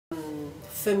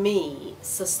For me,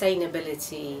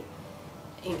 sustainability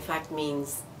in fact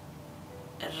means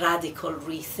a radical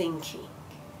rethinking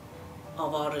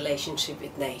of our relationship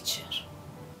with nature.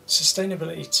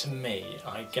 Sustainability to me,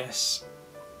 I guess,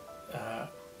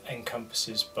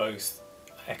 encompasses both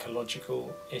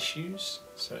ecological issues,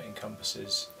 so it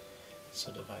encompasses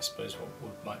sort of, I suppose,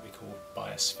 what might be called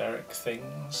biospheric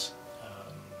things,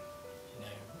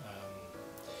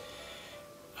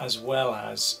 as well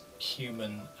as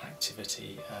human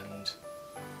activity and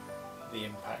the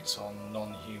impacts on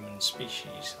non-human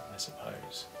species, I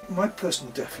suppose. My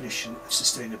personal definition of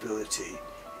sustainability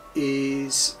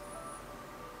is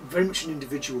very much an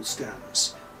individual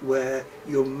stance where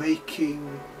you're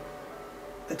making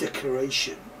a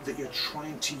declaration that you're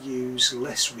trying to use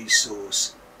less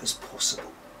resource as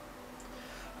possible,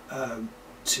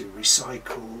 to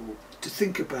recycle, to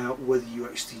think about whether you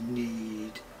actually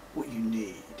need what you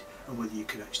need and whether you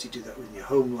can actually do that within your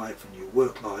home life and your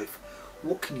work life.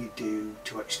 What can you do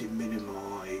to actually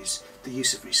minimise the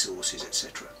use of resources,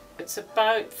 etc.? It's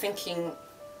about thinking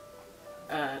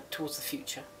towards the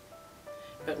future,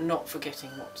 but not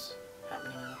forgetting what's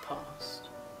happening in the past.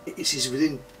 It is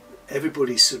within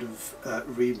everybody's sort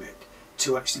of remit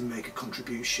to actually make a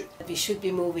contribution. We should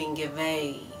be moving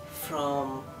away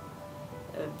from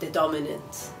the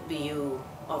dominant view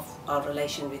of our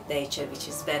relation with nature, which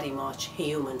is very much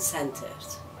human-centred,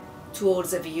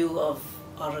 towards a view of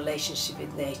our relationship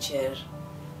with nature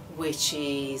which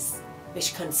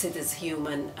considers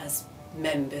human as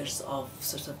members of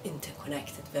sort of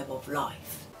interconnected web of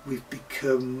life. We've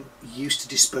become used to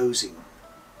disposing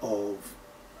of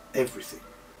everything.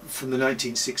 From the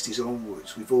 1960s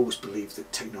onwards, we've always believed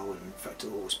that technology, in fact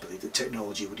I always believed that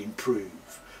technology would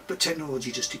improve, but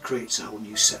technology just creates a whole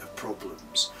new set of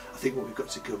problems. I think what we've got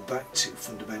to go back to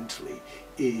fundamentally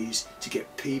is to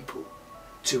get people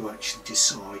to actually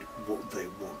decide what they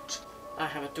want. I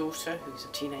have a daughter who's a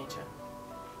teenager,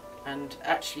 and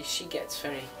actually she gets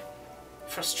very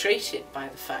frustrated by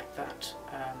the fact that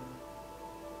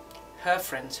her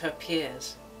friends, her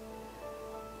peers,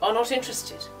 are not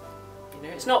interested. You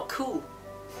know, it's not cool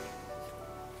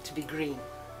to be green.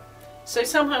 So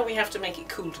somehow we have to make it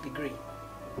cool to be green.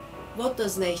 What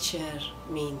does nature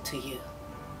mean to you?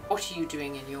 What are you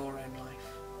doing in your own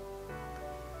life?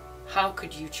 How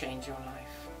could you change your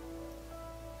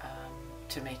life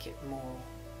to make it more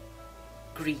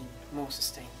green, more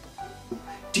sustainable?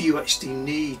 Do you actually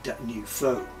need that new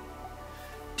phone?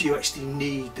 Do you actually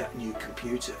need that new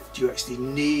computer? Do you actually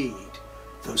need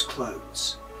those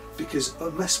clothes? Because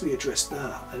unless we address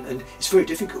that, and it's very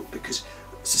difficult because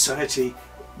society,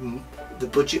 the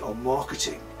budget on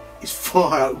marketing is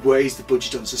far outweighs the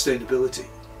budget on sustainability,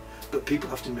 but people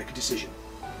have to make a decision.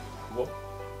 What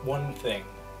one thing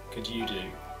could you do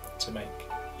to make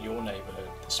your neighbourhood,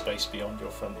 the space beyond your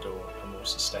front door, a more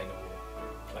sustainable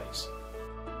place?